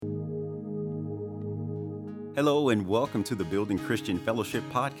Hello and welcome to the Building Christian Fellowship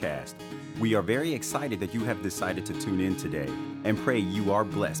podcast. We are very excited that you have decided to tune in today and pray you are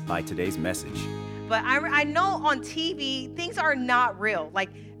blessed by today's message. But I know on TV, things are not real. Like,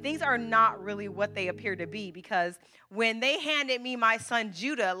 things are not really what they appear to be, because when they handed me my son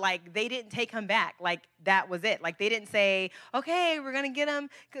Judah, like, they didn't take him back. Like, that was it. Like, they didn't say, okay, we're going to get him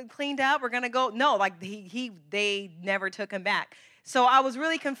cleaned up. We're going to go. No, like, they never took him back. So I was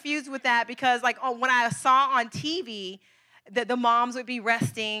really confused with that because, like, when I saw on TV that the moms would be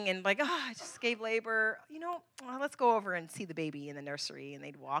resting and like, oh, I just gave labor, let's go over and see the baby in the nursery. And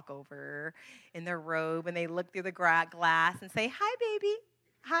they'd walk over in their robe and they look through the glass and say, hi, baby.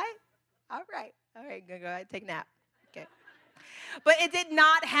 Hi. All right, go ahead, take a nap. Okay. But it did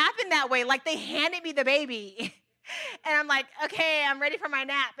not happen that way. Like, they handed me the baby and I'm like, okay, I'm ready for my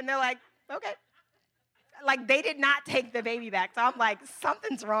nap. And they're like, okay. Like, they did not take the baby back. So I'm like,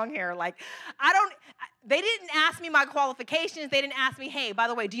 something's wrong here. Like, they didn't ask me my qualifications. They didn't ask me, hey, by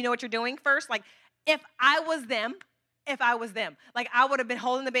the way, do you know what you're doing first? Like, if I was them, like, I would have been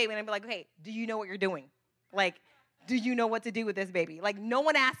holding the baby and I'd be like, hey, do you know what you're doing? Like, do you know what to do with this baby? Like, no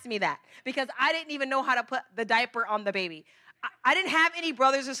one asked me that because I didn't even know how to put the diaper on the baby. I didn't have any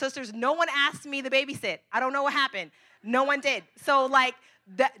brothers or sisters. No one asked me to babysit. I don't know what happened. No one did. So, like,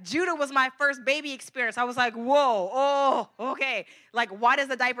 Judah was my first baby experience. I was like, whoa, oh, okay. Like, why does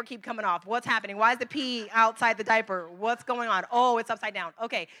the diaper keep coming off? What's happening? Why is the pee outside the diaper? What's going on? Oh, it's upside down.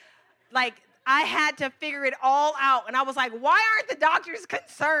 Okay. Like, I had to figure it all out. And I was like, why aren't the doctors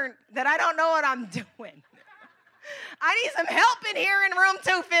concerned that I don't know what I'm doing? I need some help in here in room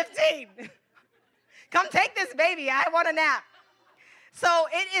 215. Come take this baby. I want a nap. So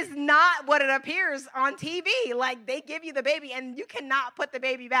it is not what it appears on TV. Like, they give you the baby and you cannot put the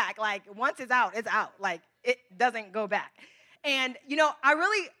baby back. Like, once it's out, it's out. Like, it doesn't go back. And, I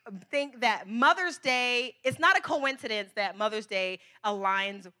really think that Mother's Day, it's not a coincidence that Mother's Day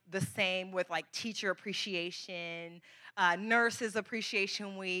aligns the same with, like, Teacher Appreciation, Nurses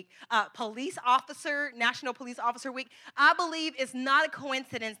Appreciation Week, National Police Officer Week. I believe it's not a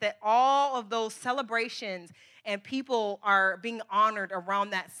coincidence that all of those celebrations and people are being honored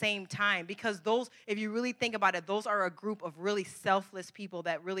around that same time, because those, if you really think about it, those are a group of really selfless people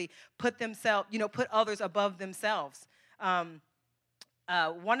that really put others above themselves. One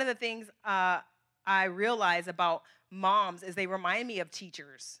of the things I realize about moms is they remind me of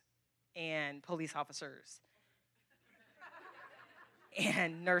teachers and police officers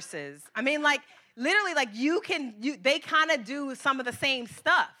and nurses. I mean, like, literally, like, they kind of do some of the same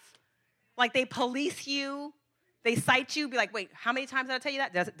stuff. Like, they police you. They cite you, be like, wait, how many times did I tell you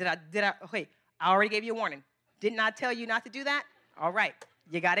that? Wait, I already gave you a warning. Didn't I tell you not to do that? All right,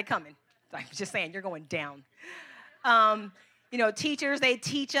 you got it coming. I'm just saying, you're going down. Teachers, they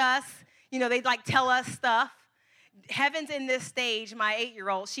teach us. They, like, tell us stuff. Heaven's in this stage, my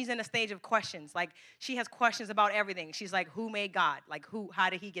 8-year-old, she's in a stage of questions. Like, she has questions about everything. She's like, who made God? Like, how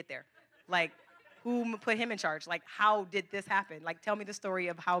did he get there? Like, who put him in charge? Like, how did this happen? Like, tell me the story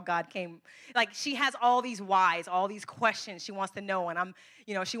of how God came. Like, she has all these whys, all these questions she wants to know. And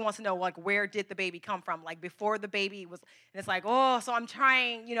she wants to know, like, where did the baby come from? Like, before the baby was, and it's like, oh, so I'm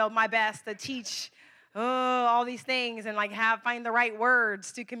trying, my best to teach, all these things and, like, find the right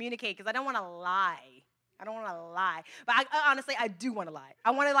words to communicate, because I don't want to lie. But honestly, I do want to lie. I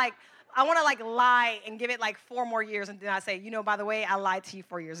want to lie and give it, like, 4 more years, and then I say, by the way, I lied to you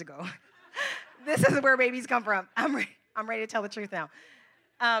 4 years ago. This is where babies come from. I'm ready to tell the truth now.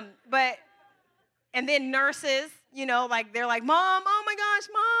 And then nurses, like, they're like, Mom, oh my gosh,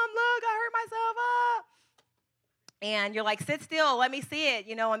 Mom, look, I hurt myself up. And you're like, sit still, let me see it,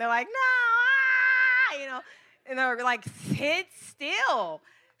 and they're like, no, and they're like, sit still.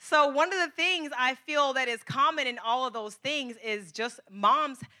 So one of the things I feel that is common in all of those things is just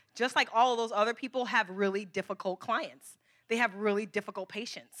moms, just like all of those other people, have really difficult clients. They have really difficult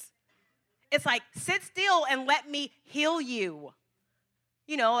patients. It's like, sit still and let me heal you.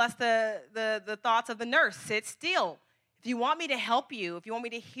 That's the thoughts of the nurse. Sit still. If you want me to help you, if you want me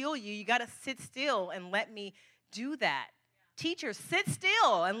to heal you, you got to sit still and let me do that. Teachers, sit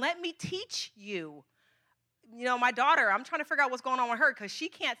still and let me teach you. My daughter, I'm trying to figure out what's going on with her because she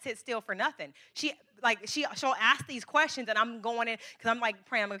can't sit still for nothing. She'll ask these questions and I'm going in because I'm like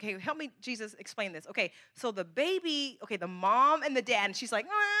praying. I'm okay, help me, Jesus, explain this. Okay, so the baby, the mom and the dad, and she's like,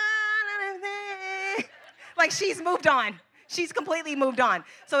 like, she's moved on. She's completely moved on.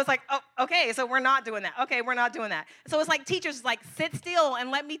 So it's like, oh, okay, so we're not doing that. Okay, we're not doing that. So it's like teachers, like, sit still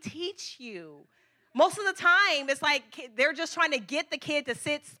and let me teach you. Most of the time, it's like they're just trying to get the kid to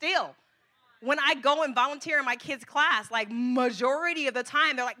sit still. When I go and volunteer in my kids' class, like, majority of the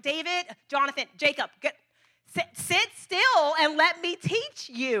time, they're like, David, Jonathan, Jacob, Sit still and let me teach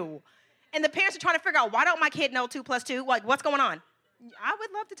you. And the parents are trying to figure out, why don't my kid know 2 + 2? Like, what's going on? I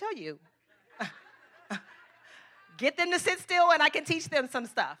would love to tell you. Get them to sit still and I can teach them some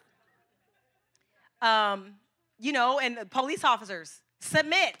stuff. And the police officers,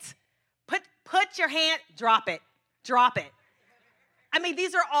 submit. Put your hand, drop it. I mean,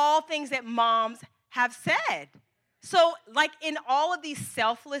 these are all things that moms have said. So, like in all of these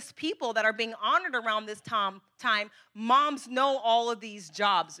selfless people that are being honored around this time, moms know all of these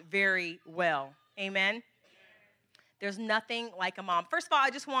jobs very well. Amen? There's nothing like a mom. First of all,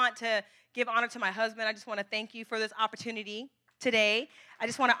 I just want to give honor to my husband. I just want to thank you for this opportunity today. I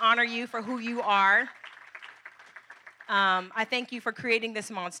just want to honor you for who you are. I thank you for creating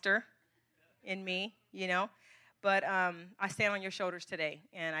this monster in me, But I stand on your shoulders today,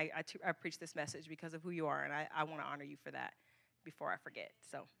 and I preach this message because of who you are, and I want to honor you for that before I forget.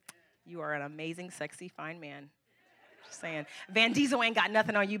 So you are an amazing, sexy, fine man. Just saying. Van Diesel ain't got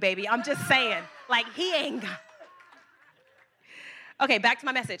nothing on you, baby. I'm just saying. Like, he ain't got... Okay, back to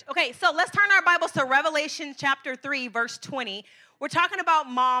my message. Okay, so let's turn our Bibles to Revelation chapter 3, verse 20. We're talking about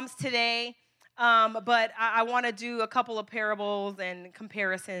moms today, but I want to do a couple of parables and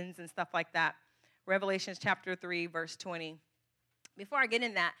comparisons and stuff like that. Revelation chapter 3, verse 20. Before I get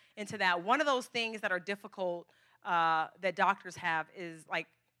into that, one of those things that are difficult that doctors have is like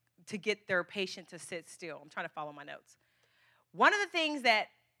to get their patient to sit still. I'm trying to follow my notes. One of the things that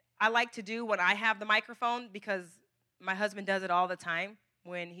I like to do when I have the microphone, because my husband does it all the time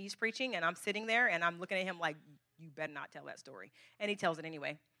when he's preaching and I'm sitting there and I'm looking at him like, you better not tell that story. And he tells it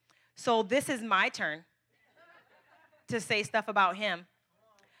anyway. So this is my turn to say stuff about him.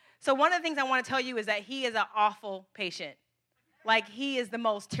 So one of the things I want to tell you is that he is an awful patient. Like, he is the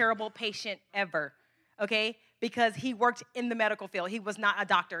most terrible patient ever, okay? Because he worked in the medical field. He was not a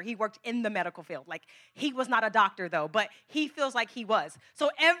doctor. He worked in the medical field. Like, he was not a doctor, though, but he feels like he was. So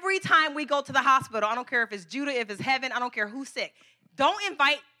every time we go to the hospital, I don't care if it's Judah, if it's Heaven, I don't care who's sick, don't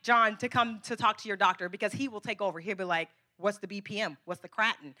invite John to come to talk to your doctor because he will take over. He'll be like, what's the BPM? What's the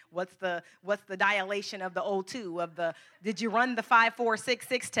creatinine? What's the dilation of the O2? Did you run the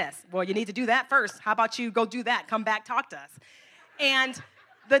 5-4-6-6 test? Well, you need to do that first. How about you go do that? Come back, talk to us. And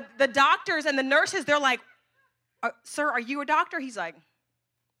the doctors and the nurses, they're like, sir, are you a doctor? He's like,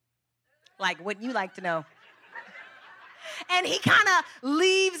 wouldn't you like to know? And he kind of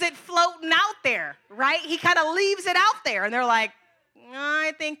leaves it floating out there, right? He kind of leaves it out there. And they're like,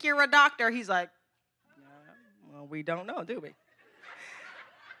 I think you're a doctor. He's like, well, we don't know, do we?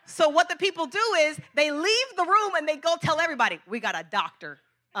 So what the people do is they leave the room and they go tell everybody, we got a doctor.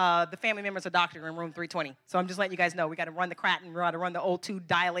 The family member's a doctor in room 320. So I'm just letting you guys know, we got to run the creatinine, we got to run the O2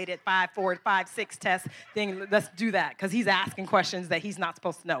 dilated 5-4-5-6 test thing. Let's do that because he's asking questions that he's not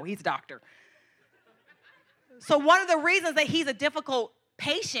supposed to know. He's a doctor. So one of the reasons that he's a difficult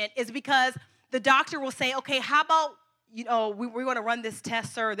patient is because the doctor will say, okay, how about, we're going to run this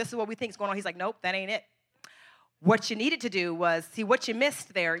test, sir. This is what we think is going on. He's like, nope, that ain't it. What you needed to do was, see what you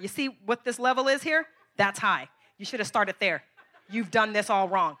missed there. You see what this level is here? That's high. You should have started there. You've done this all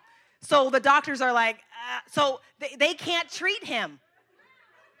wrong. So the doctors are like, so they can't treat him.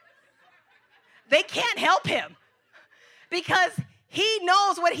 They can't help him because he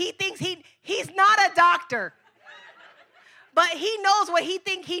knows what he thinks. He's not a doctor, but he knows what he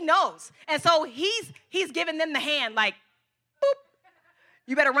thinks he knows. And so he's giving them the hand like, boop,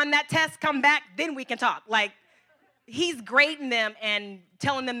 you better run that test, come back, then we can talk. Like, he's grading them and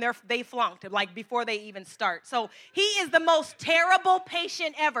telling them they flunked, like, before they even start. So he is the most terrible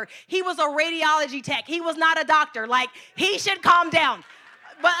patient ever. He was a radiology tech. He was not a doctor. Like, he should calm down.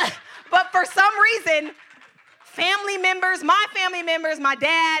 But for some reason, my family members, my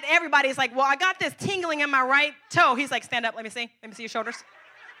dad, everybody's like, well, I got this tingling in my right toe. He's like, stand up, let me see your shoulders.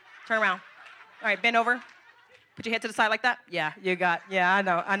 Turn around. All right, bend over. Put your head to the side like that. Yeah,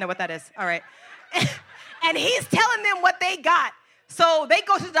 I know what that is. All right. And he's telling them what they got. So they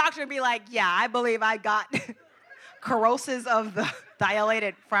go to the doctor and be like, yeah, I believe I got corrosives of the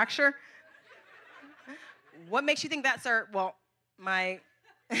dilated fracture. What makes you think that, sir? Well, my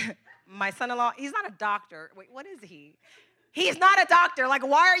son-in-law, he's not a doctor. Wait, what is he? He's not a doctor. Like,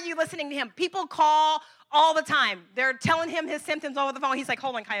 why are you listening to him? People call all the time. They're telling him his symptoms over the phone. He's like,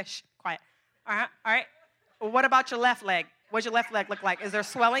 hold on, Kaiya, shh, quiet. All right. Well, what about your left leg? What's your left leg look like? Is there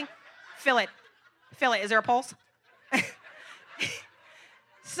swelling? Feel it. Is there a pulse?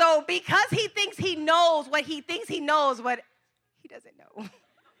 So because he thinks he knows what he thinks he knows, what he doesn't know.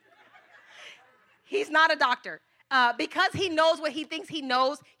 He's not a doctor. Because he knows what he thinks he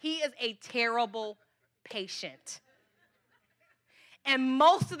knows, he is a terrible patient. And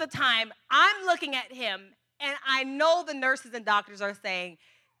most of the time, I'm looking at him And I know the nurses and doctors are saying,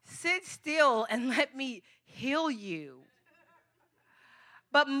 sit still and let me heal you.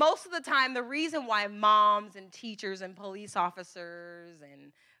 But most of the time, the reason why moms and teachers and police officers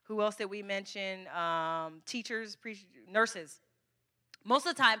and who else did we mention? Teachers, nurses. Most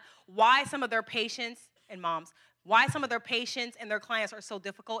of the time, why some of their patients and moms, why some of their patients and their clients are so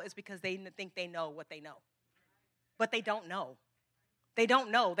difficult is because they think they know what they know. But they don't know. They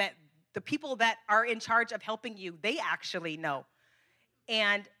don't know that the people that are in charge of helping you, they actually know.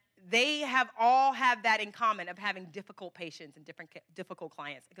 And they all have that in common of having difficult patients and difficult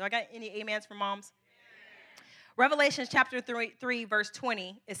clients. I got any amens from moms? Yeah. Revelation chapter 3, verse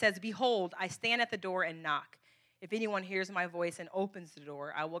 20, it says, behold, I stand at the door and knock. If anyone hears my voice and opens the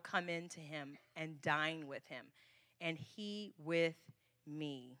door, I will come in to him and dine with him, and he with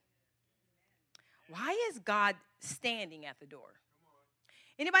me. Why is God standing at the door?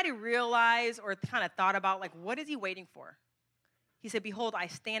 Anybody realize or kind of thought about, like, what is he waiting for? He said, behold, I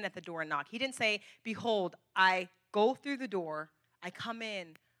stand at the door and knock. He didn't say, behold, I go through the door, I come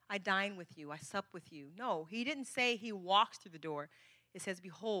in, I dine with you, I sup with you. No, he didn't say he walks through the door. It says,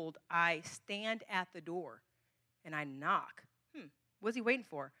 behold, I stand at the door and I knock. What's he waiting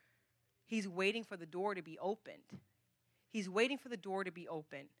for? He's waiting for the door to be opened. He's waiting for the door to be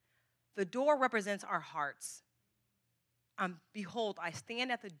opened. The door represents our hearts. Behold, I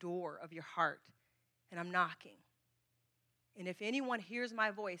stand at the door of your heart and I'm knocking. And if anyone hears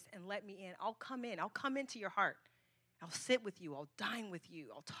my voice and let me in, I'll come in. I'll come into your heart. I'll sit with you. I'll dine with you.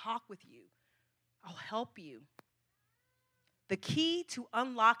 I'll talk with you. I'll help you. The key to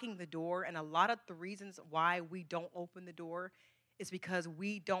unlocking the door, and a lot of the reasons why we don't open the door, is because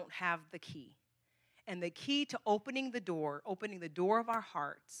we don't have the key. And the key to opening the door of our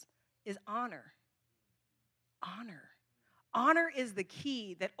hearts, is honor. Honor. Honor is the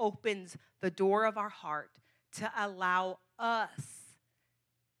key that opens the door of our heart to allow us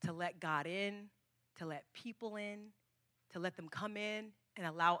to let God in, to let people in, to let them come in and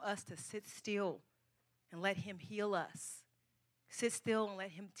allow us to sit still and let him heal us. Sit still and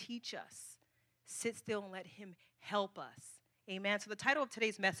let him teach us. Sit still and let him help us. Amen. So the title of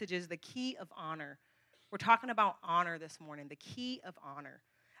today's message is The Key of Honor. We're talking about honor this morning, the key of honor.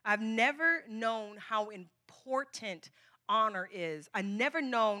 I've never known how important honor is. I never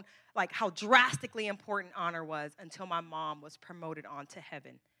known like how drastically important honor was until my mom was promoted on to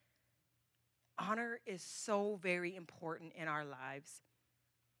heaven. Honor is so very important in our lives.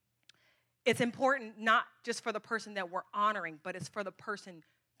 It's important not just for the person that we're honoring, but it's for the person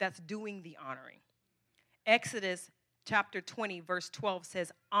that's doing the honoring. Exodus chapter 20, verse 12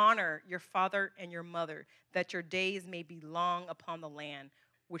 says, honor your father and your mother, that your days may be long upon the land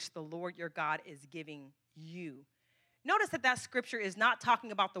which the Lord your God is giving you. Notice that scripture is not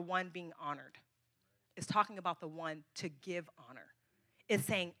talking about the one being honored. It's talking about the one to give honor. It's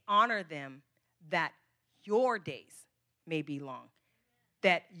saying honor them that your days may be long,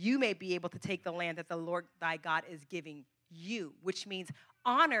 that you may be able to take the land that the Lord thy God is giving you, which means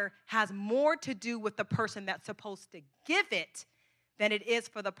honor has more to do with the person that's supposed to give it than it is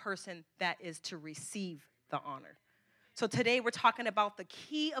for the person that is to receive the honor. So today we're talking about the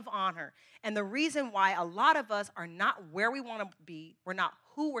key of honor and the reason why a lot of us are not where we want to be, we're not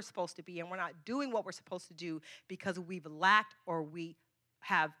who we're supposed to be, and we're not doing what we're supposed to do because we've lacked or we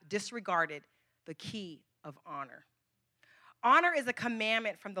have disregarded the key of honor. Honor is a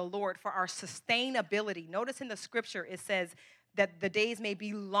commandment from the Lord for our sustainability. Notice in the scripture it says that the days may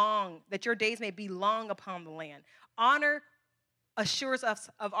be long, that your days may be long upon the land. Honor assures us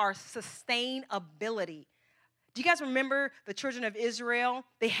of our sustainability. Do you guys remember the children of Israel?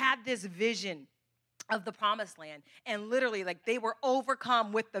 They had this vision of the promised land. And literally, like, they were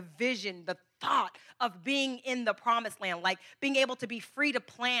overcome with the vision, the thought of being in the promised land, like being able to be free to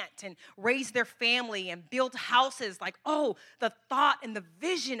plant and raise their family and build houses. Like, oh, the thought and the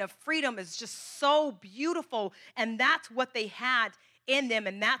vision of freedom is just so beautiful. And that's what they had in them.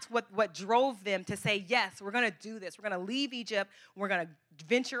 And that's what drove them to say, yes, we're going to do this. We're going to leave Egypt. We're going to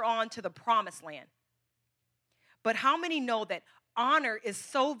venture on to the promised land. But how many know that honor is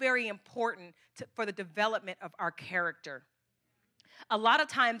so very important for the development of our character? A lot of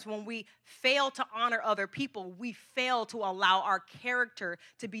times when we fail to honor other people, we fail to allow our character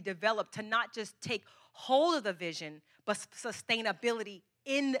to be developed, to not just take hold of the vision, but sustainability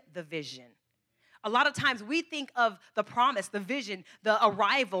in the vision. A lot of times we think of the promise, the vision, the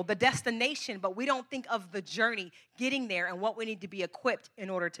arrival, the destination, but we don't think of the journey, getting there, and what we need to be equipped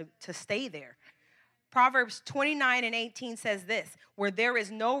in order to stay there. Proverbs 29:18 says this, where there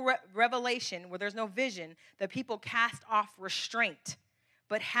is no revelation, where there's no vision, the people cast off restraint.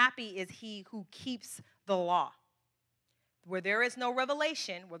 But happy is he who keeps the the law. Where there is no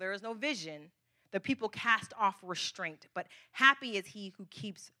revelation, where there is no vision, the people cast off restraint. But happy is he who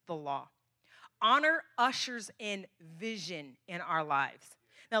keeps the law. Honor ushers in vision in our lives.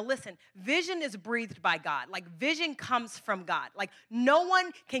 Now listen, vision is breathed by God. Like vision comes from God. Like no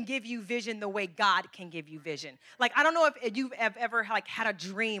one can give you vision the way God can give you vision. Like I don't know if you've ever like had a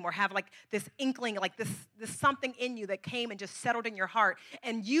dream or have like this inkling, like this something in you that came and just settled in your heart,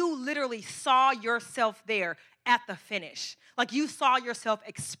 and you literally saw yourself there at the finish. Like you saw yourself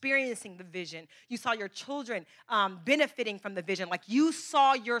experiencing the vision. You saw your children benefiting from the vision. Like you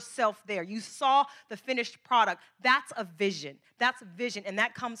saw yourself there. You saw the finished product. That's a vision. That's vision, and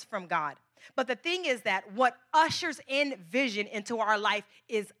that comes from God. But the thing is that what ushers in vision into our life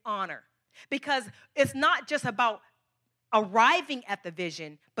is honor. Because it's not just about arriving at the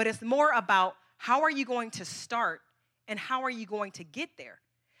vision, but it's more about how are you going to start and how are you going to get there.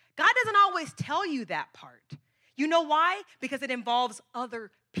 God doesn't always tell you that part. You know why? Because it involves other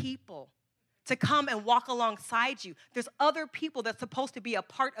people to come and walk alongside you. There's other people that's supposed to be a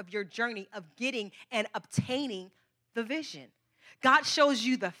part of your journey of getting and obtaining the vision. God shows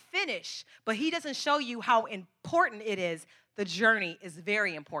you the finish, but he doesn't show you how important it is. The journey is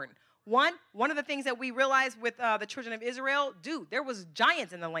very important. One of the things that we realized with the children of Israel, there was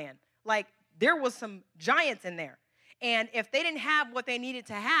giants in the land. Like, there was some giants in there. And if they didn't have what they needed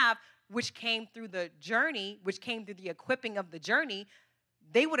to have, which came through the journey, which came through the equipping of the journey,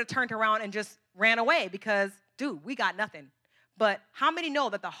 they would have turned around and just ran away because, we got nothing. But how many know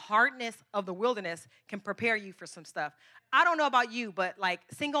that the hardness of the wilderness can prepare you for some stuff? I don't know about you, but like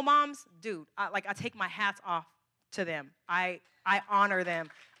single moms, I take my hats off to them. I honor them.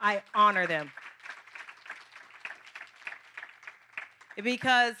 I honor them.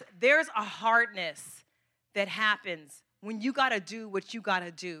 Because there's a hardness that happens when you got to do what you got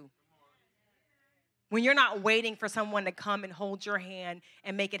to do. When you're not waiting for someone to come and hold your hand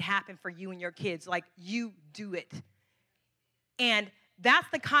and make it happen for you and your kids, like you do it. And that's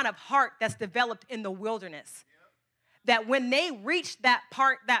the kind of heart that's developed in the wilderness. That when they reach that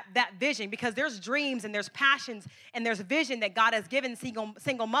part, that vision, because there's dreams and there's passions and there's vision that God has given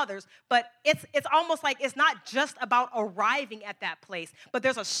single mothers, but it's almost like it's not just about arriving at that place, but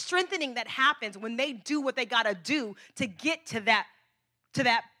there's a strengthening that happens when they do what they got to do to get to that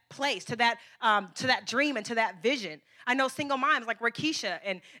place, to that dream and to that vision. I know single moms like Rakisha,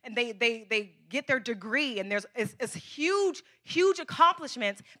 and they get their degree, and it's huge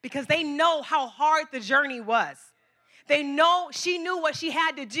accomplishments because they know how hard the journey was. They know she knew what she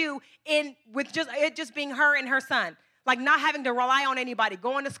had to do with just being her and her son. Like not having to rely on anybody,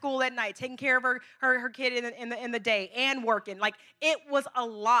 going to school at night, taking care of her kid in the day, and working. Like it was a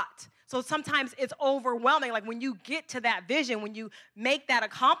lot. So sometimes it's overwhelming. Like when you get to that vision, when you make that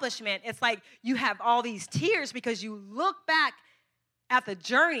accomplishment, it's like you have all these tears because you look back at the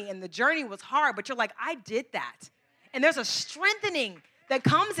journey, and the journey was hard, but you're like, I did that. And there's a strengthening that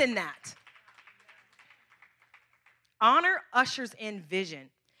comes in that. Honor ushers in vision.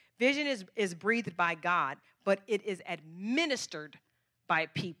 Vision is breathed by God, but it is administered by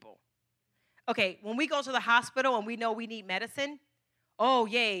people. Okay, when we go to the hospital and we know we need medicine, oh,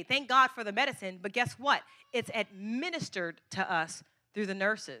 yay, thank God for the medicine, but guess what? It's administered to us through the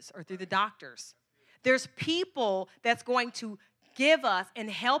nurses or through the doctors. There's people that's going to give us and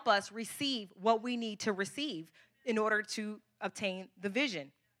help us receive what we need to receive in order to obtain the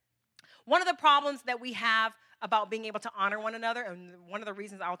vision. One of the problems that we have about being able to honor one another, and one of the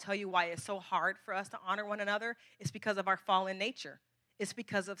reasons I'll tell you why it's so hard for us to honor one another is because of our fallen nature. It's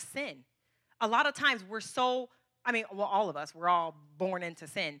because of sin. A lot of times all of us, we're all born into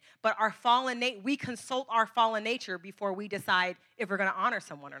sin, but we consult our fallen nature before we decide if we're going to honor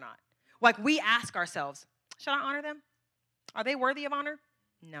someone or not. Like we ask ourselves, should I honor them? Are they worthy of honor?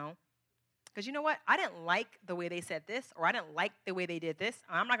 No. Because you know what? I didn't like the way they said this, or I didn't like the way they did this.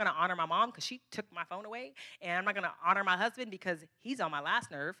 I'm not going to honor my mom because she took my phone away, and I'm not going to honor my husband because he's on my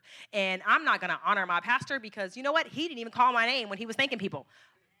last nerve, and I'm not going to honor my pastor because, you know what? He didn't even call my name when he was thanking people.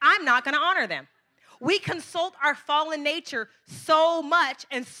 I'm not going to honor them. We consult our fallen nature so much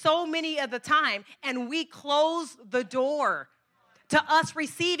and so many of the time, and we close the door to us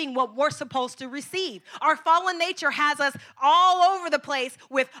receiving what we're supposed to receive. Our fallen nature has us all over the place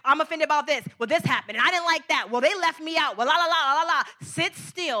with, I'm offended about this. Well, this happened, and I didn't like that. Well, they left me out. Well, la, la, la, la, la. Sit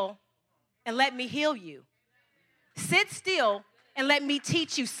still and let me heal you. Sit still and let me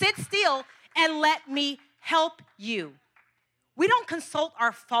teach you. Sit still and let me help you. We don't consult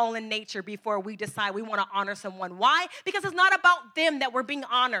our fallen nature before we decide we want to honor someone. Why? Because it's not about them that we're being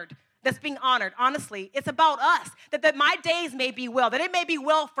honored. that's being honored. Honestly, it's about us, that my days may be well, that it may be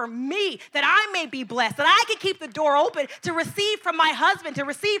well for me, that I may be blessed, that I can keep the door open to receive from my husband, to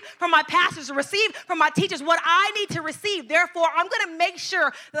receive from my pastors, to receive from my teachers what I need to receive. Therefore, I'm going to make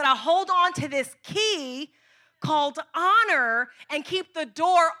sure that I hold on to this key called honor and keep the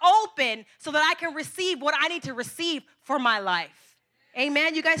door open so that I can receive what I need to receive for my life.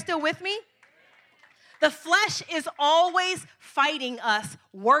 Amen? You guys still with me? The flesh is always fighting us,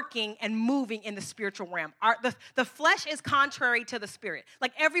 working and moving in the spiritual realm. The flesh is contrary to the spirit.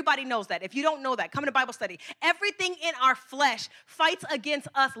 Like, everybody knows that. If you don't know that, come to Bible study. Everything in our flesh fights against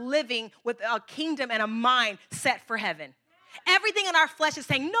us living with a kingdom and a mind set for heaven. Everything in our flesh is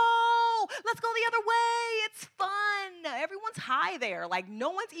saying, no, let's go the other way. It's fun. Everyone's high there. Like, no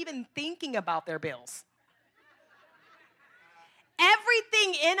one's even thinking about their bills.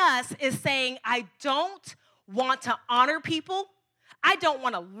 Everything in us is saying, I don't want to honor people. I don't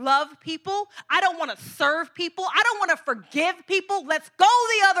want to love people. I don't want to serve people. I don't want to forgive people. Let's go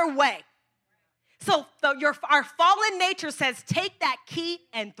the other way. So our fallen nature says, take that key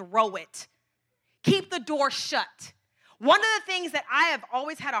and throw it. Keep the door shut. One of the things that I have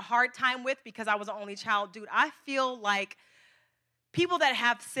always had a hard time with, because I was an only child, dude, I feel like people that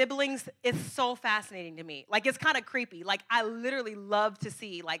have siblings, it's so fascinating to me. Like, it's kind of creepy. Like, I literally love to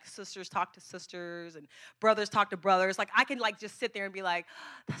see, like, sisters talk to sisters and brothers talk to brothers. Like, I can, like, just sit there and be like,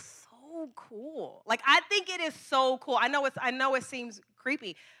 that's so cool. Like, I think it is so cool. I know it seems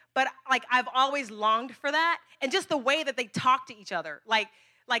creepy, but, like, I've always longed for that. And just the way that they talk to each other.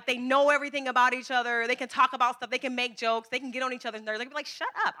 Like they know everything about each other. They can talk about stuff. They can make jokes. They can get on each other's nerves. They can be like, shut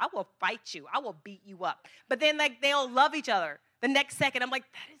up. I will fight you. I will beat you up. But then, like, they'll love each other. The next second, I'm like,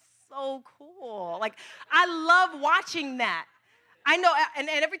 that is so cool. Like, I love watching that. I know, and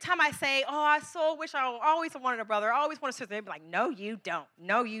every time I say, oh, I so wish I always wanted a brother, I always wanted a sister, they'd be like, no, you don't.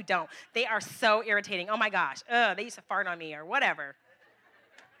 No, you don't. They are so irritating. Oh, my gosh. They used to fart on me or whatever.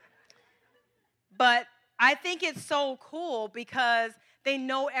 But I think it's so cool because they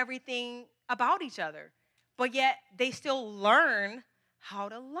know everything about each other, but yet they still learn how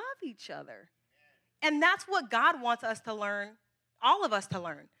to love each other. And that's what God wants us to learn, all of us to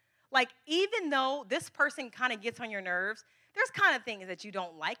learn. Like, even though this person kind of gets on your nerves, there's kind of things that you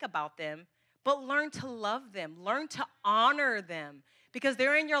don't like about them, but learn to love them, learn to honor them, because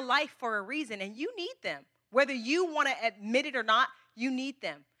they're in your life for a reason, and you need them. Whether you want to admit it or not, you need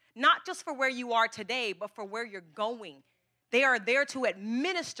them. Not just for where you are today, but for where you're going. They are there to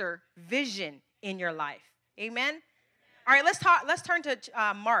administer vision in your life. Amen? All right, let's turn to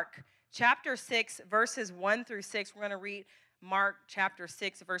Mark chapter 6, verses 1 through 6. We're going to read Mark chapter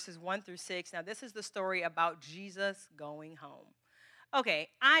 6, verses 1 through 6. Now, this is the story about Jesus going home. Okay,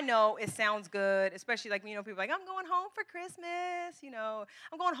 I know it sounds good, especially like, people are like, I'm going home for Christmas,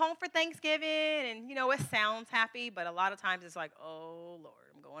 I'm going home for Thanksgiving, and, it sounds happy, but a lot of times it's like, oh, Lord,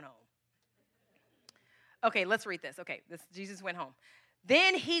 I'm going home. Okay, let's read this. Okay, Jesus went home.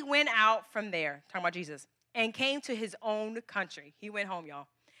 Then he went out from there, talking about Jesus, and came to his own country. He went home, y'all.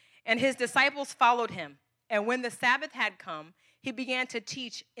 And his disciples followed him. And when the Sabbath had come, he began to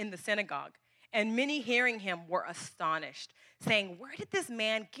teach in the synagogue. And many hearing him were astonished, saying, where did this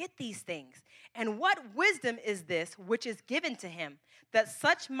man get these things? And what wisdom is this which is given to him, that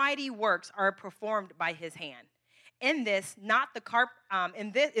such mighty works are performed by his hand? Is this not the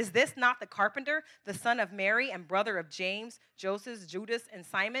carpenter, the son of Mary and brother of James, Joseph, Judas, and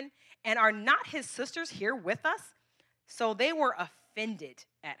Simon? And are not his sisters here with us? So they were offended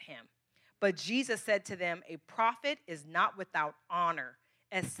at him. But Jesus said to them, a prophet is not without honor,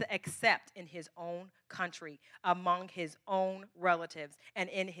 except in his own country, among his own relatives, and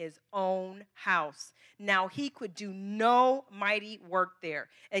in his own house. Now he could do no mighty work there,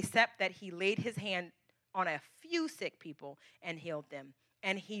 except that he laid his hand on a few sick people and healed them.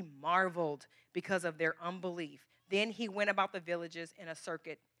 And he marveled because of their unbelief. Then he went about the villages in a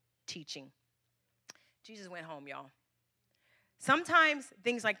circuit teaching. Jesus went home, y'all. Sometimes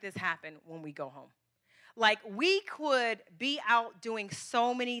things like this happen when we go home. Like, we could be out doing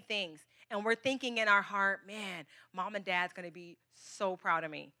so many things, and we're thinking in our heart, man, mom and dad's going to be so proud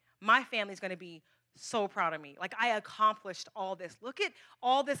of me. My family's going to be so proud of me. Like, I accomplished all this. Look at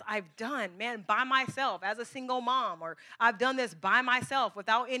all this I've done, man, by myself as a single mom, or I've done this by myself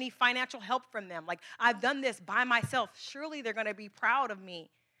without any financial help from them. Like, I've done this by myself. Surely they're going to be proud of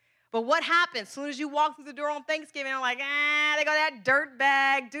me. But what happens? As soon as you walk through the door on Thanksgiving, I'm like, they got that dirt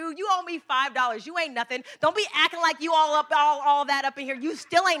bag. Dude, you owe me $5. You ain't nothing. Don't be acting like you all that up in here. You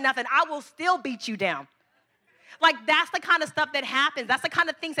still ain't nothing. I will still beat you down. Like, that's the kind of stuff that happens. That's the kind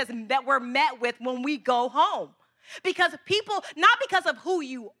of things that we're met with when we go home. Because people, not because of who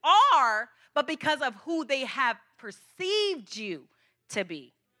you are, but because of who they have perceived you to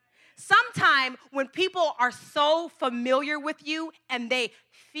be. Sometimes when people are so familiar with you and they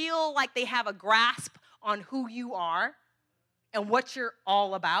feel like they have a grasp on who you are and what you're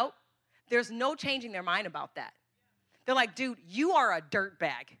all about, there's no changing their mind about that. They're like, dude, you are a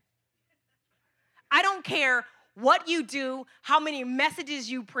dirtbag. I don't care what you do, how many messages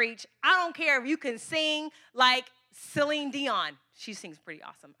you preach. I don't care if you can sing like Celine Dion. She sings pretty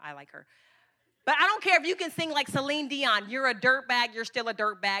awesome. I like her. But I don't care if you can sing like Celine Dion. You're a dirtbag. You're still a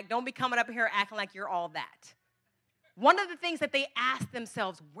dirtbag. Don't be coming up here acting like you're all that. One of the things that they ask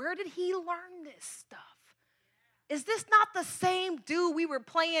themselves, where did he learn this stuff? Is this not the same dude we were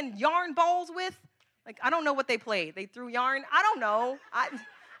playing yarn balls with? Like, I don't know what they played. They threw yarn? I don't know.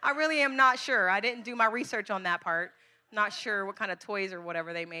 I really am not sure. I didn't do my research on that part. Not sure what kind of toys or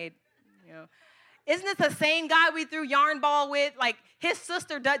whatever they made, you know. Isn't this the same guy we threw yarn ball with? Like, his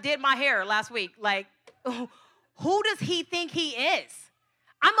sister did my hair last week. Like, who does he think he is?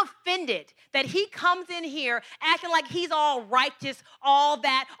 I'm offended that he comes in here acting like he's all righteous, all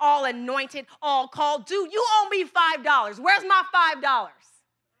that, all anointed, all called. Dude, you owe me $5. Where's my $5?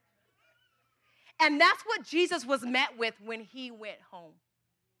 And that's what Jesus was met with when he went home.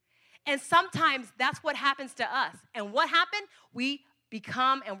 And sometimes that's what happens to us. And what happened? We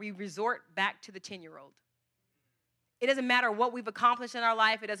become and we resort back to the 10-year-old. It doesn't matter what we've accomplished in our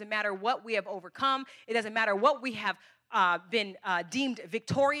life. It doesn't matter what we have overcome. It doesn't matter what we have been deemed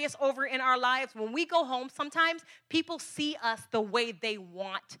victorious over in our lives. When we go home, sometimes people see us the way they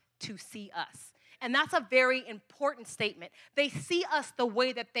want to see us. And that's a very important statement. They see us the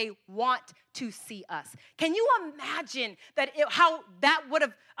way that they want to see us. Can you imagine how that would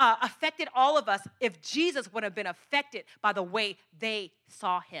have affected all of us if Jesus would have been affected by the way they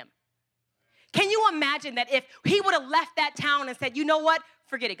saw him? Can you imagine that if he would have left that town and said, you know what?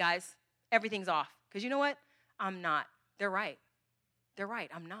 Forget it, guys. Everything's off. Because you know what? I'm not. They're right. They're right.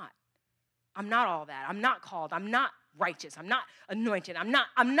 I'm not. I'm not all that. I'm not called. I'm not righteous. I'm not anointed. I'm not.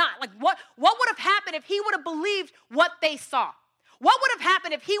 Like, what would have happened if he would have believed what they saw? What would have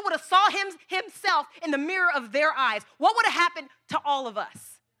happened if he would have saw himself in the mirror of their eyes? What would have happened to all of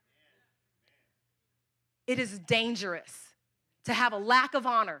us? It is dangerous to have a lack of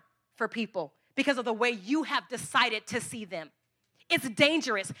honor for people because of the way you have decided to see them. It's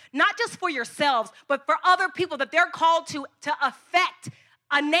dangerous, not just for yourselves, but for other people that they're called to affect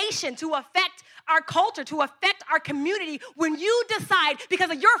a nation, to affect our culture, to affect our community. When you decide, because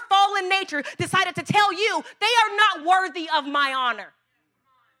of your fallen nature, decided to tell you they are not worthy of my honor.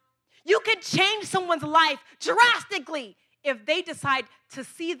 You can change someone's life drastically if they decide to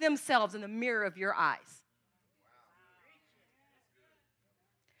see themselves in the mirror of your eyes.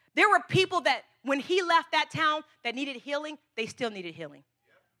 There were people that when he left that town that needed healing, they still needed healing.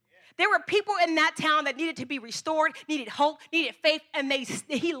 There were people in that town that needed to be restored, needed hope, needed faith, and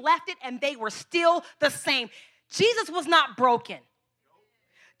he left it, and they were still the same. Jesus was not broken.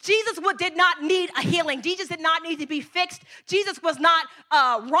 Jesus did not need a healing. Jesus did not need to be fixed. Jesus was not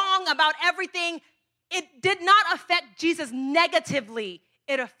wrong about everything. It did not affect Jesus negatively.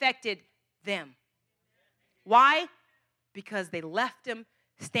 It affected them. Why? Because they left him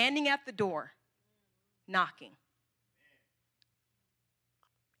standing at the door, knocking.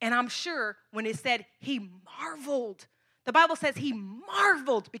 And I'm sure when it said he marveled, the Bible says he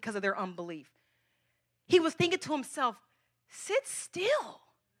marveled because of their unbelief. He was thinking to himself, sit still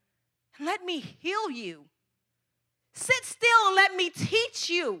and let me heal you. Sit still and let me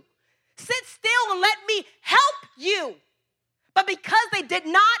teach you. Sit still and let me help you. But because they did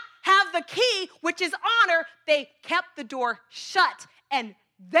not have the key, which is honor, they kept the door shut and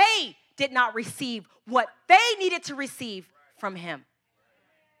they did not receive what they needed to receive from him.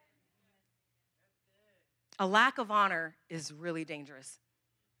 A lack of honor is really dangerous.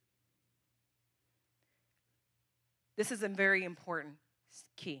 This is a very important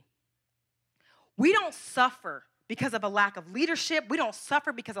key. We don't suffer because of a lack of leadership. We don't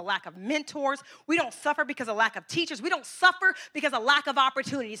suffer because of lack of mentors. We don't suffer because of lack of teachers. We don't suffer because of lack of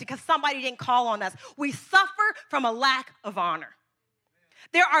opportunities, because somebody didn't call on us. We suffer from a lack of honor.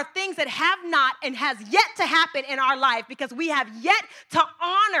 There are things that have not and has yet to happen in our life because we have yet to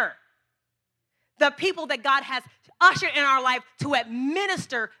honor the people that God has ushered in our life to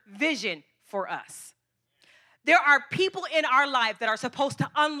administer vision for us. There are people in our life that are supposed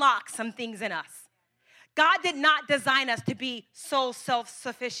to unlock some things in us. God did not design us to be so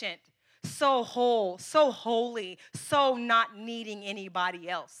self-sufficient, so whole, so holy, so not needing anybody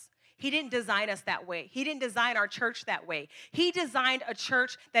else. He didn't design us that way. He didn't design our church that way. He designed a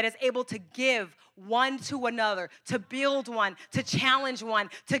church that is able to give one to another, to build one, to challenge one,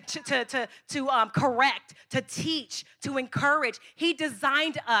 to correct, to teach, to encourage. He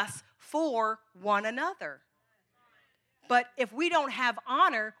designed us for one another. But if we don't have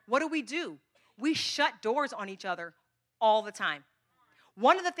honor, what do? We shut doors on each other all the time.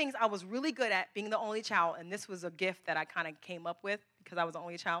 One of the things I was really good at, being the only child, and this was a gift that I kind of came up with because I was the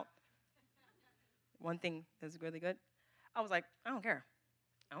only child. One thing that's really good. I was like, I don't care.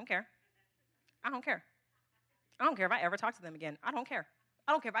 I don't care. I don't care. I don't care if I ever talk to them again. I don't care.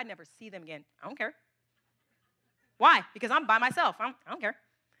 I don't care if I never see them again. I don't care. Why? Because I'm by myself. I don't care.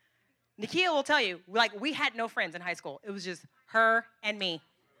 Nakia will tell you, we had no friends in high school. It was just her and me.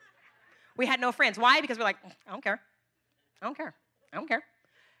 We had no friends. Why? Because we're like, I don't care. I don't care. I don't care.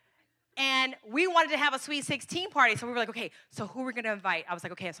 And we wanted to have a Sweet 16 party, so we were like, okay, so who are we going to invite? I was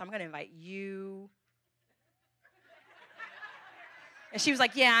like, okay, so I'm going to invite you. And she was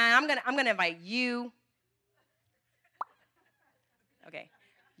like, yeah, I'm gonna invite you. Okay,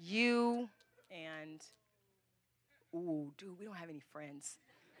 you and, ooh, dude, we don't have any friends.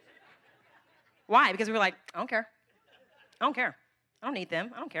 Why? Because we were like, I don't care. I don't care. I don't need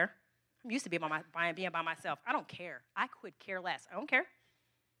them. I don't care. I'm used to being by myself. I don't care. I could care less. I don't care.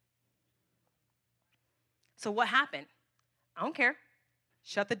 So what happened? I don't care.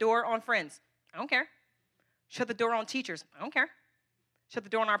 Shut the door on friends. I don't care. Shut the door on teachers. I don't care. Shut the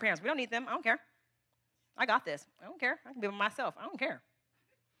door on our parents. We don't need them. I don't care. I got this. I don't care. I can be by myself. I don't care.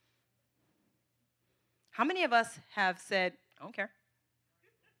 How many of us have said, I don't care?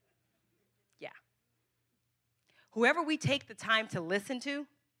 Yeah. Whoever we take the time to listen to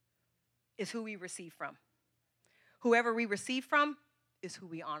is who we receive from. Whoever we receive from is who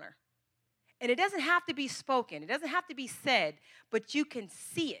we honor. And it doesn't have to be spoken. It doesn't have to be said, but you can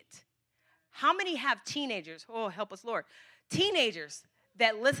see it. How many have teenagers? Oh, help us, Lord. Teenagers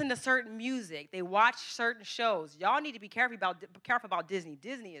that listen to certain music. They watch certain shows. Y'all need to be careful about Disney.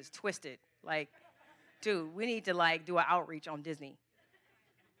 Disney is twisted. Like, dude, we need to, do an outreach on Disney.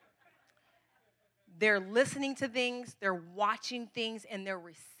 They're listening to things, they're watching things, and they're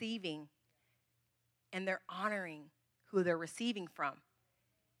receiving. And they're honoring who they're receiving from.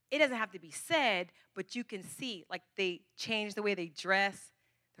 It doesn't have to be said, but you can see, they change the way they dress.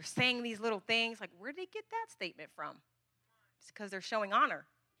 They're saying these little things. Where did they get that statement from? It's because they're showing honor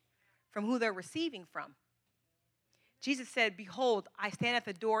from who they're receiving from. Jesus said, behold, I stand at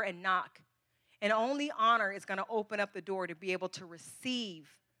the door and knock. And only honor is going to open up the door to be able to receive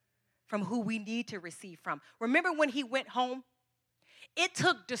from who we need to receive from. Remember when he went home? It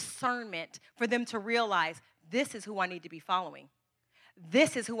took discernment for them to realize this is who I need to be following.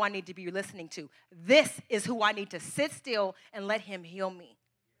 This is who I need to be listening to. This is who I need to sit still and let him heal me.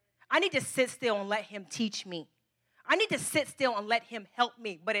 I need to sit still and let him teach me. I need to sit still and let him help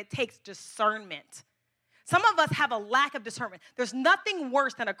me, but it takes discernment. Some of us have a lack of discernment. There's nothing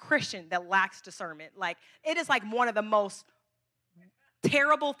worse than a Christian that lacks discernment. It is one of the most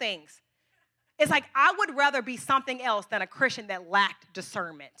terrible things. It's I would rather be something else than a Christian that lacked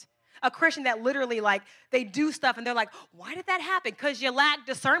discernment. A Christian that literally, they do stuff and they're like, why did that happen? Because you lack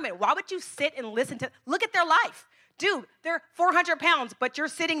discernment. Why would you sit and listen to, look at their life. Dude, they're 400 pounds, but you're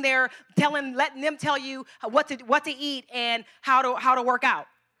sitting there letting them tell you what to eat and how to work out.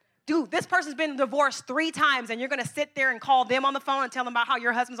 Dude, this person's been divorced 3 times, and you're going to sit there and call them on the phone and tell them about how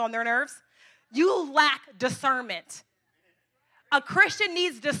your husband's on their nerves? You lack discernment. A Christian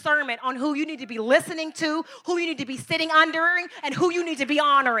needs discernment on who you need to be listening to, who you need to be sitting under, and who you need to be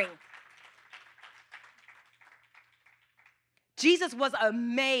honoring. Jesus was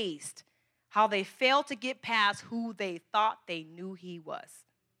amazed how they failed to get past who they thought they knew he was.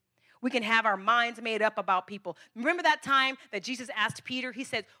 We can have our minds made up about people. Remember that time that Jesus asked Peter? He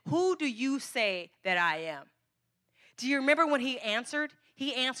said, who do you say that I am? Do you remember when he answered?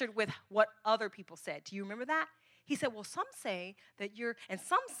 He answered with what other people said. Do you remember that? He said, well, some say that you're, and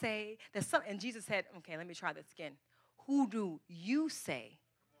some say that some, and Jesus said, okay, let me try this again. Who do you say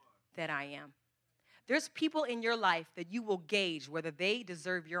that I am? There's people in your life that you will gauge whether they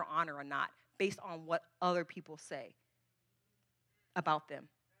deserve your honor or not based on what other people say about them.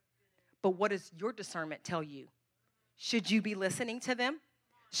 But what does your discernment tell you? Should you be listening to them?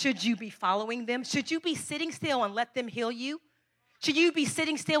 Should you be following them? Should you be sitting still and let them heal you? Should you be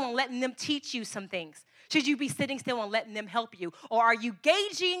sitting still and letting them teach you some things? Should you be sitting still and letting them help you? Or are you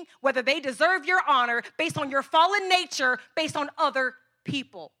gauging whether they deserve your honor based on your fallen nature, based on other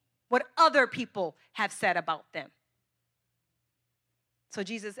people, what other people have said about them? So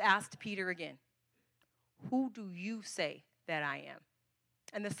Jesus asked Peter again, who do you say that I am?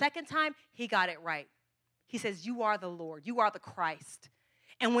 And the second time, he got it right. He says, you are the Lord. You are the Christ.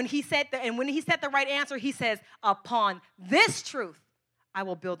 And when he said the right answer, he says, upon this truth, I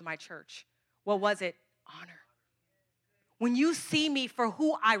will build my church. What was it? Honor. When you see me for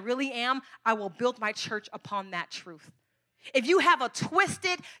who I really am, I will build my church upon that truth. If you have a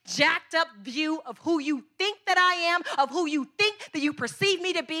twisted, jacked up view of who you think that I am, of who you think that you perceive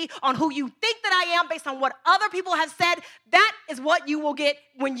me to be, on who you think that I am based on what other people have said, that is what you will get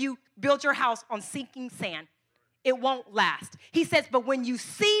when you build your house on sinking sand. It won't last. He says, but when you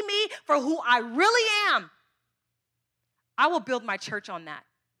see me for who I really am, I will build my church on that.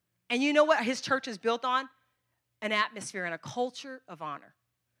 And you know what his church is built on? An atmosphere and a culture of honor.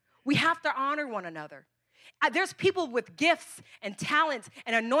 We have to honor one another. There's people with gifts and talents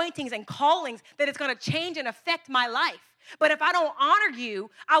and anointings and callings that it's going to change and affect my life. But if I don't honor you,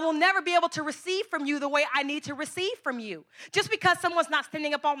 I will never be able to receive from you the way I need to receive from you. Just because someone's not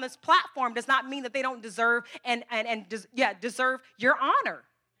standing up on this platform does not mean that they don't deserve deserve your honor.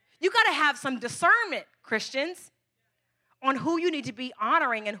 You got to have some discernment, Christians, on who you need to be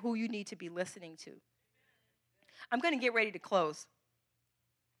honoring and who you need to be listening to. I'm going to get ready to close.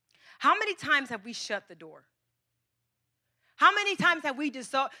 How many times have we shut the door? How many times have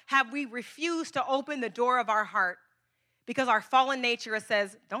we refused to open the door of our heart because our fallen nature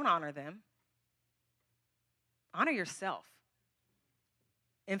says, don't honor them. Honor yourself.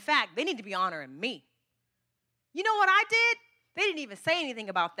 In fact, they need to be honoring me. You know what I did? They didn't even say anything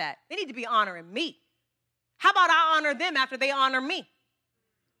about that. They need to be honoring me. How about I honor them after they honor me?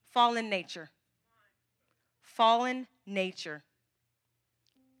 Fallen nature. Fallen nature.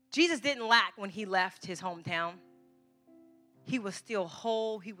 Jesus didn't lack when he left his hometown. He was still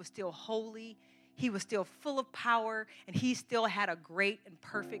whole. He was still holy. He was still full of power, and he still had a great and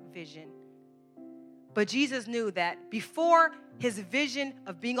perfect vision. But Jesus knew that before his vision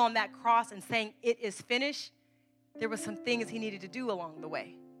of being on that cross and saying, it is finished, there were some things he needed to do along the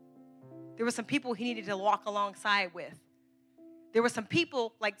way. There were some people he needed to walk alongside with. There were some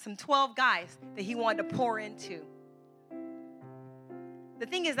people, like some 12 guys, that he wanted to pour into. The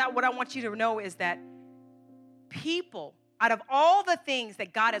thing is that what I want you to know is that people, out of all the things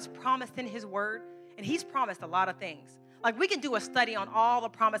that God has promised in his word, and he's promised a lot of things. Like we can do a study on all the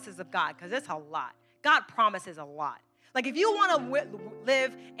promises of God because it's a lot. God promises a lot. Like if you want to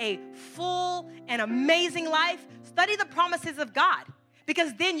live a full and amazing life, study the promises of God.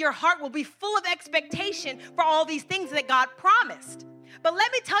 Because then your heart will be full of expectation for all these things that God promised. But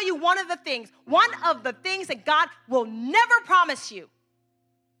let me tell you one of the things that God will never promise you.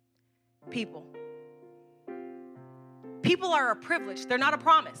 People. People are a privilege. They're not a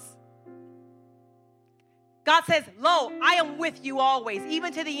promise. God says, lo, I am with you always,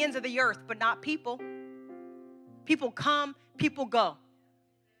 even to the ends of the earth, but not people. People come, people go.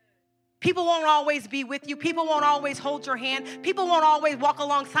 People won't always be with you. People won't always hold your hand. People won't always walk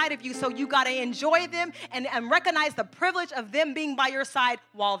alongside of you, so you got to enjoy them and recognize the privilege of them being by your side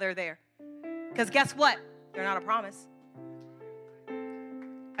while they're there. Because guess what? They're not a promise.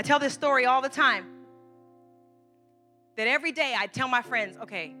 I tell this story all the time, that every day I tell my friends,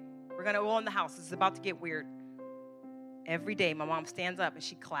 okay, we're going to go in the house. This is about to get weird. Every day my mom stands up and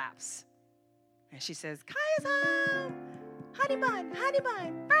she claps. And she says, Kaiya's home. Honey bun,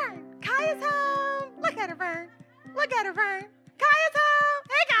 Vern. Kaiya's home. Look at her, Vern. Look at her, Vern. Kaiya's home.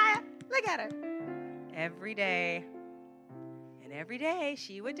 Hey, Kaiya. Look at her. Every day. And every day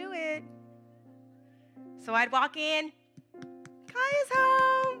she would do it. So I'd walk in. Kaiya's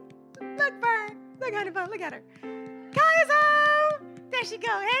home. Look, Vern. Look, honey bun. Look at her. Kaiya's home. There she go.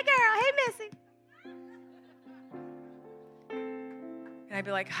 Hey, girl. Hey, Missy. And I'd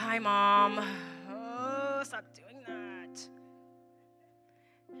be like, hi, Mom. Oh, stop doing that.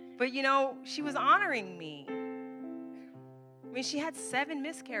 But, you know, she was honoring me. I mean, she had 7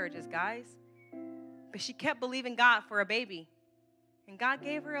 miscarriages, guys. But she kept believing God for a baby. And God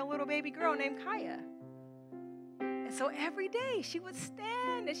gave her a little baby girl named Kaiya. And so every day she would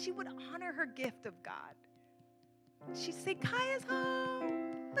stand and she would honor her gift of God. She'd say, Kaiya's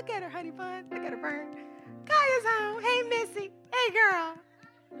home. Look at her, honey bun. Look at her, Vern. Kaiya's home. Hey, Missy. Hey, girl.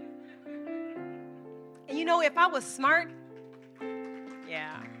 And you know, if I was smart,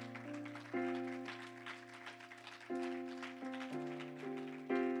 yeah.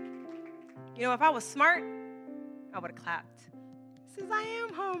 You know, if I was smart, I would have clapped. Says, I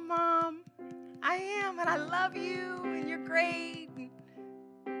am home, Mom. I am, and I love you, and you're great.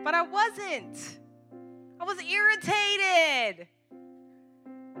 But I wasn't. I was irritated.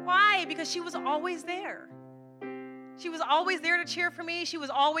 Why? Because she was always there. She was always there to cheer for me. She was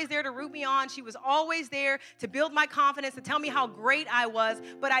always there to root me on. She was always there to build my confidence, to tell me how great I was.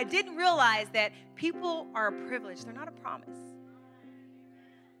 But I didn't realize that people are a privilege. They're not a promise.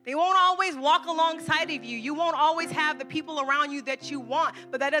 They won't always walk alongside of you. You won't always have the people around you that you want,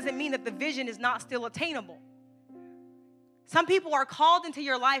 but that doesn't mean that the vision is not still attainable. Some people are called into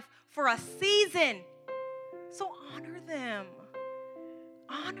your life for a season. So honor them.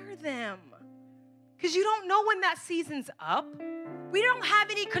 Honor them. Because you don't know when that season's up. We don't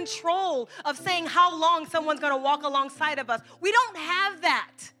have any control of saying how long someone's going to walk alongside of us. We don't have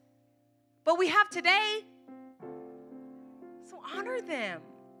that. But we have today. So honor them.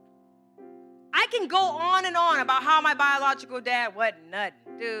 I can go on and on about how my biological dad wasn't nothing.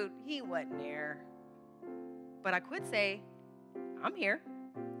 Dude, he wasn't there. But I could say, I'm here.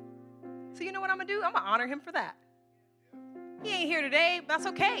 So you know what I'm going to do? I'm going to honor him for that. He ain't here today, but that's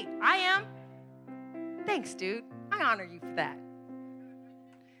okay. I am. Thanks, dude. I honor you for that.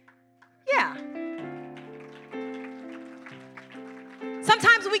 Yeah.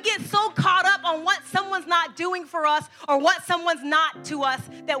 Sometimes we get so caught up on what someone's not doing for us or what someone's not to us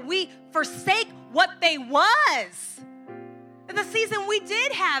that we forsake what they was. In the season we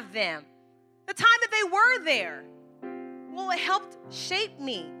did have them. The time that they were there. Well, it helped shape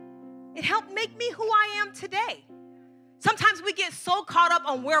me. It helped make me who I am today. Sometimes we get so caught up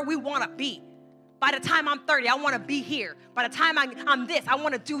on where we want to be. By the time I'm 30, I want to be here. By the time I'm this, I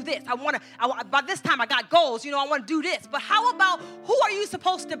want to do this. By this time, I got goals. I want to do this. But how about who are you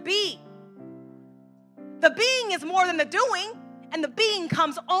supposed to be? The being is more than the doing, and the being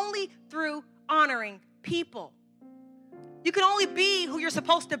comes only through honoring people. You can only be who you're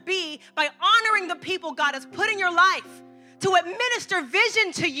supposed to be by honoring the people God has put in your life to administer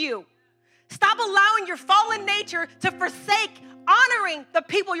vision to you. Stop allowing your fallen nature to forsake honoring the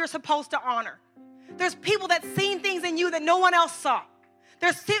people you're supposed to honor. There's people that seen things in you that no one else saw.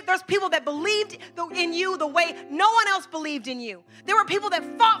 There's people that believed in you the way no one else believed in you. There were people that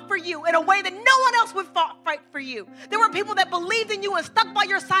fought for you in a way that no one else would fight for you. There were people that believed in you and stuck by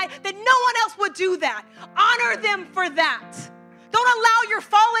your side that no one else would do that. Honor them for that. Don't allow your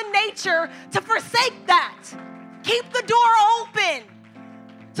fallen nature to forsake that. Keep the door open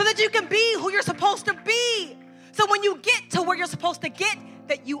so that you can be who you're supposed to be. So when you get to where you're supposed to get,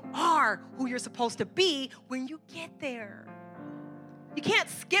 that you are who you're supposed to be when you get there. You can't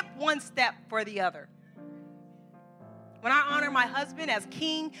skip one step for the other. When I honor my husband as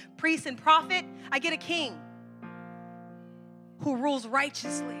king, priest, and prophet, I get a king who rules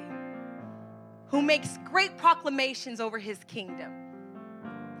righteously, who makes great proclamations over his kingdom.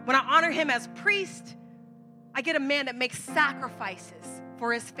 When I honor him as priest, I get a man that makes sacrifices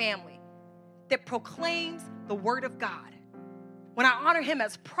for his family, that proclaims the word of God. When I honor him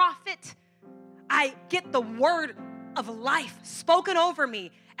as prophet, I get the word of life spoken over me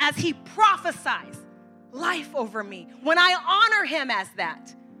as he prophesies life over me. When I honor him as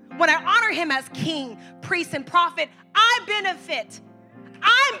that, when I honor him as king, priest, and prophet, I benefit.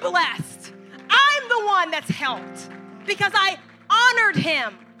 I'm blessed. I'm the one that's helped because I honored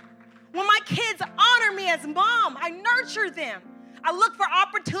him. When my kids honor me as mom, I nurture them. I look for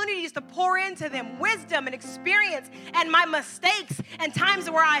opportunities to pour into them wisdom and experience and my mistakes and times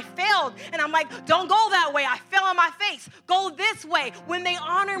where I failed. And I'm like, don't go that way. I fell on my face. Go this way. When they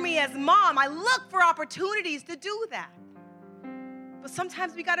honor me as mom, I look for opportunities to do that. But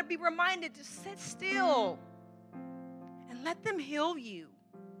sometimes we got to be reminded to sit still and let them heal you.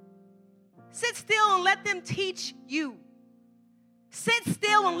 Sit still and let them teach you. Sit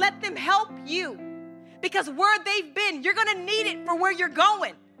still and let them help you. Because where they've been, you're going to need it for where you're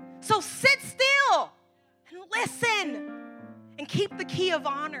going. So sit still and listen and keep the key of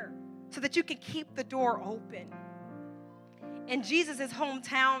honor so that you can keep the door open. In Jesus'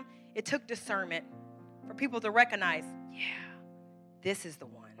 hometown, it took discernment for people to recognize, yeah, this is the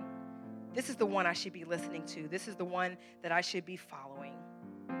one. This is the one I should be listening to. This is the one that I should be following.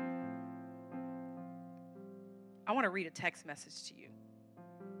 I want to read a text message to you.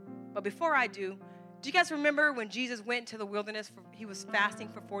 But before I do you guys remember when Jesus went to the wilderness? He was fasting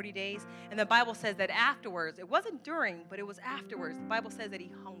for 40 days. And the Bible says that afterwards, it wasn't during, but it was afterwards. The Bible says that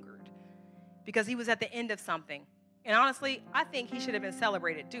he hungered because he was at the end of something. And honestly, I think he should have been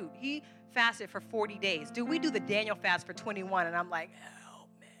celebrated. Dude, he fasted for 40 days. Dude, we do the Daniel fast for 21. And I'm like, help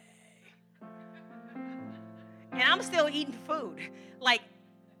me. And I'm still eating food. Like,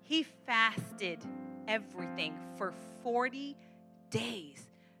 he fasted everything for 40 days.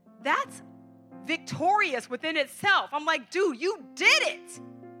 That's victorious within itself. I'm like, dude, you did it.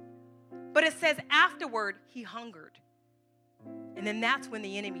 But it says afterward, he hungered. And then that's when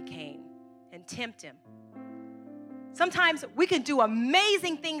the enemy came and tempted him. Sometimes we can do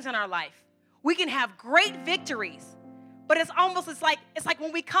amazing things in our life. We can have great victories. But it's like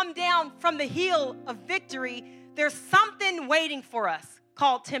when we come down from the hill of victory, there's something waiting for us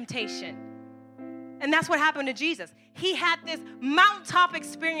called temptation. And that's what happened to Jesus. He had this mountaintop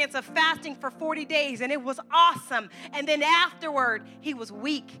experience of fasting for 40 days, and it was awesome. And then afterward, he was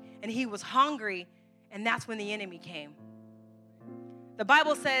weak and he was hungry, and that's when the enemy came. The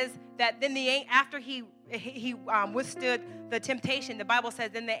Bible says that then after he withstood the temptation, the Bible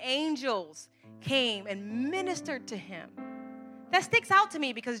says then the angels came and ministered to him. That sticks out to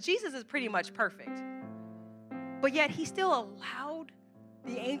me because Jesus is pretty much perfect. But yet he still allowed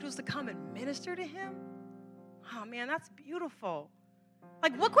the angels to come and minister to him. Oh man, that's beautiful.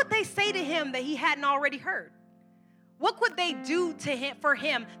 Like, what could they say to him that he hadn't already heard? What could they do to him for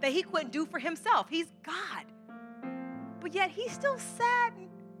him that he couldn't do for himself? He's God. But yet he still said,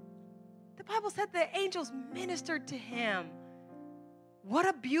 the Bible said the angels ministered to him. What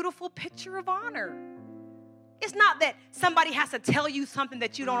a beautiful picture of honor. It's not that somebody has to tell you something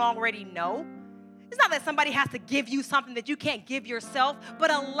that you don't already know. It's not that somebody has to give you something that you can't give yourself,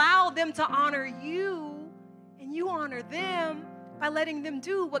 but allow them to honor you, and you honor them by letting them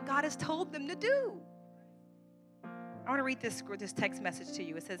do what God has told them to do. I want to read this text message to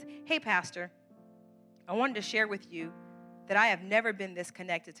you. It says, "Hey, Pastor, I wanted to share with you that I have never been this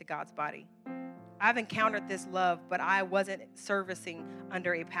connected to God's body. I've encountered this love, but I wasn't servicing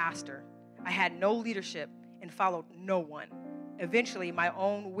under a pastor. I had no leadership and followed no one. Eventually, my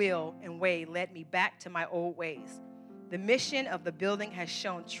own will and way led me back to my old ways. The mission of the building has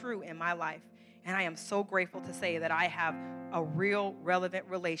shown true in my life, and I am so grateful to say that I have a real, relevant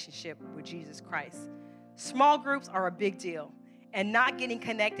relationship with Jesus Christ. Small groups are a big deal, and not getting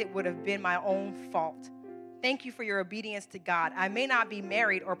connected would have been my own fault. Thank you for your obedience to God. I may not be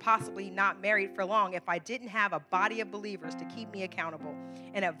married or possibly not married for long if I didn't have a body of believers to keep me accountable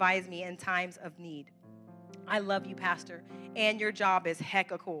and advise me in times of need. I love you, Pastor, and your job is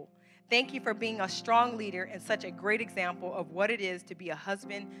hecka cool. Thank you for being a strong leader and such a great example of what it is to be a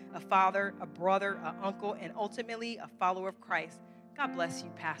husband, a father, a brother, an uncle, and ultimately a follower of Christ. God bless you,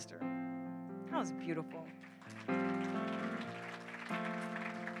 Pastor." That was beautiful.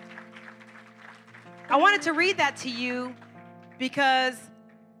 I wanted to read that to you because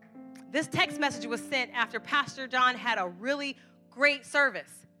this text message was sent after Pastor John had a really great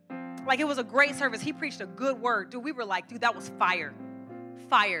service. Like, it was a great service. He preached a good word. Dude, we were like, dude, that was fire.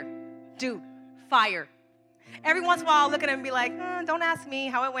 Fire. Dude, fire. Every once in a while, I'll look at him and be like, don't ask me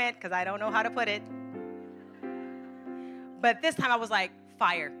how it went because I don't know how to put it. But this time I was like,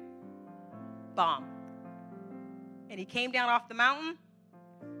 fire. Bomb. And he came down off the mountain,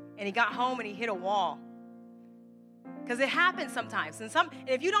 and he got home and he hit a wall. Because it happens sometimes. And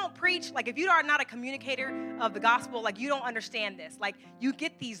if you don't preach, like if you are not a communicator of the gospel, like you don't understand this. Like you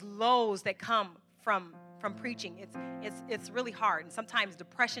get these lows that come from preaching. It's really hard. And sometimes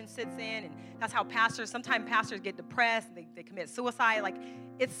depression sits in, and that's how sometimes pastors get depressed, and they commit suicide. Like,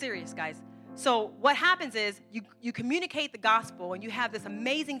 it's serious, guys. So what happens is you communicate the gospel, and you have this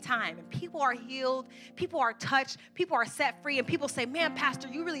amazing time, and people are healed, people are touched, people are set free, and people say, "Man, Pastor,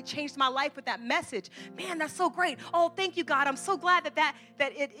 you really changed my life with that message. Man, that's so great. Oh, thank you, God. I'm so glad that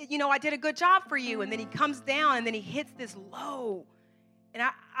I did a good job for you." And then he comes down, and then he hits this low. And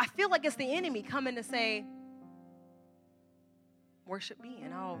I feel like it's the enemy coming to say, "Worship me,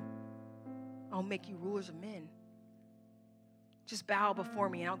 and I'll make you rulers of men. Just bow before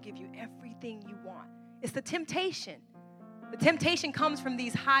me, and I'll give you everything you want." It's the temptation. The temptation comes from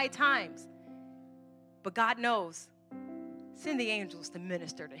these high times. But God knows. Send the angels to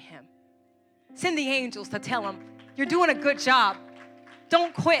minister to him. Send the angels to tell him, "You're doing a good job.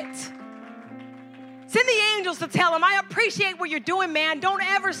 Don't quit." Send the angels to tell him, "I appreciate what you're doing, man. Don't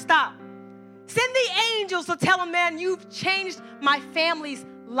ever stop." Send the angels to tell him, "Man, you've changed my family's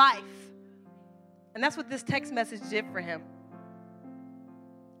life." And that's what this text message did for him.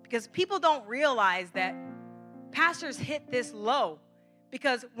 Because people don't realize that pastors hit this low.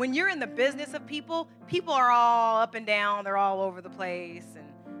 Because when you're in the business of people are all up and down. They're all over the place.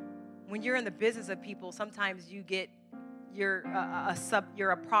 And when you're in the business of people, sometimes you're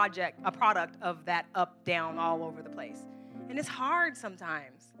a product of that up, down, all over the place. And it's hard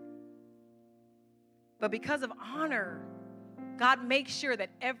sometimes. But because of honor, God makes sure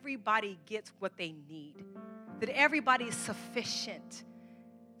that everybody gets what they need. That everybody is sufficient.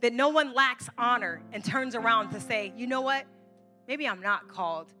 That no one lacks honor and turns around to say, "You know what? Maybe I'm not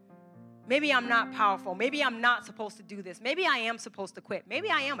called. Maybe I'm not powerful. Maybe I'm not supposed to do this. Maybe I am supposed to quit. Maybe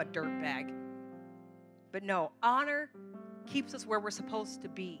I am a dirtbag." But no, honor keeps us where we're supposed to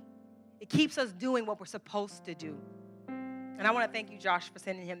be. It keeps us doing what we're supposed to do. And I want to thank you, Josh, for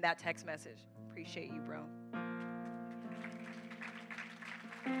sending him that text message. Appreciate you, bro.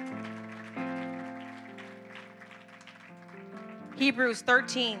 Hebrews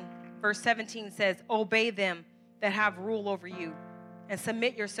 13, verse 17 says, obey them that have rule over you and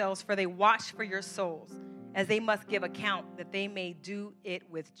submit yourselves, for they watch for your souls, as they must give account, that they may do it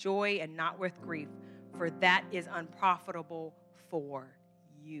with joy and not with grief, for that is unprofitable for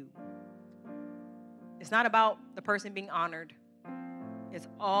you. It's not about the person being honored. It's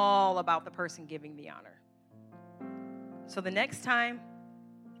all about the person giving the honor. So the next time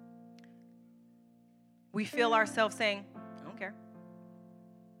we feel ourselves saying, I don't care.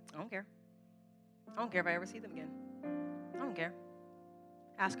 I don't care. I don't care if I ever see them again. I don't care.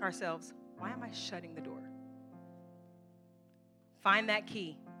 Ask ourselves, why am I shutting the door? Find that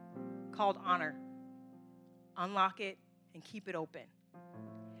key called honor. Unlock it and keep it open.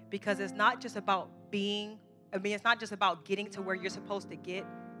 Because it's not just about it's not just about getting to where you're supposed to get.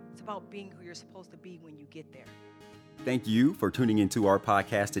 It's about being who you're supposed to be when you get there. Thank you for tuning into our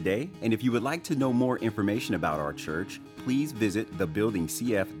podcast today. And if you would like to know more information about our church, please visit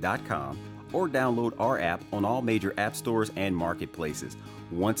thebuildingcf.com or download our app on all major app stores and marketplaces.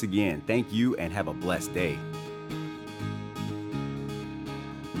 Once again, thank you and have a blessed day.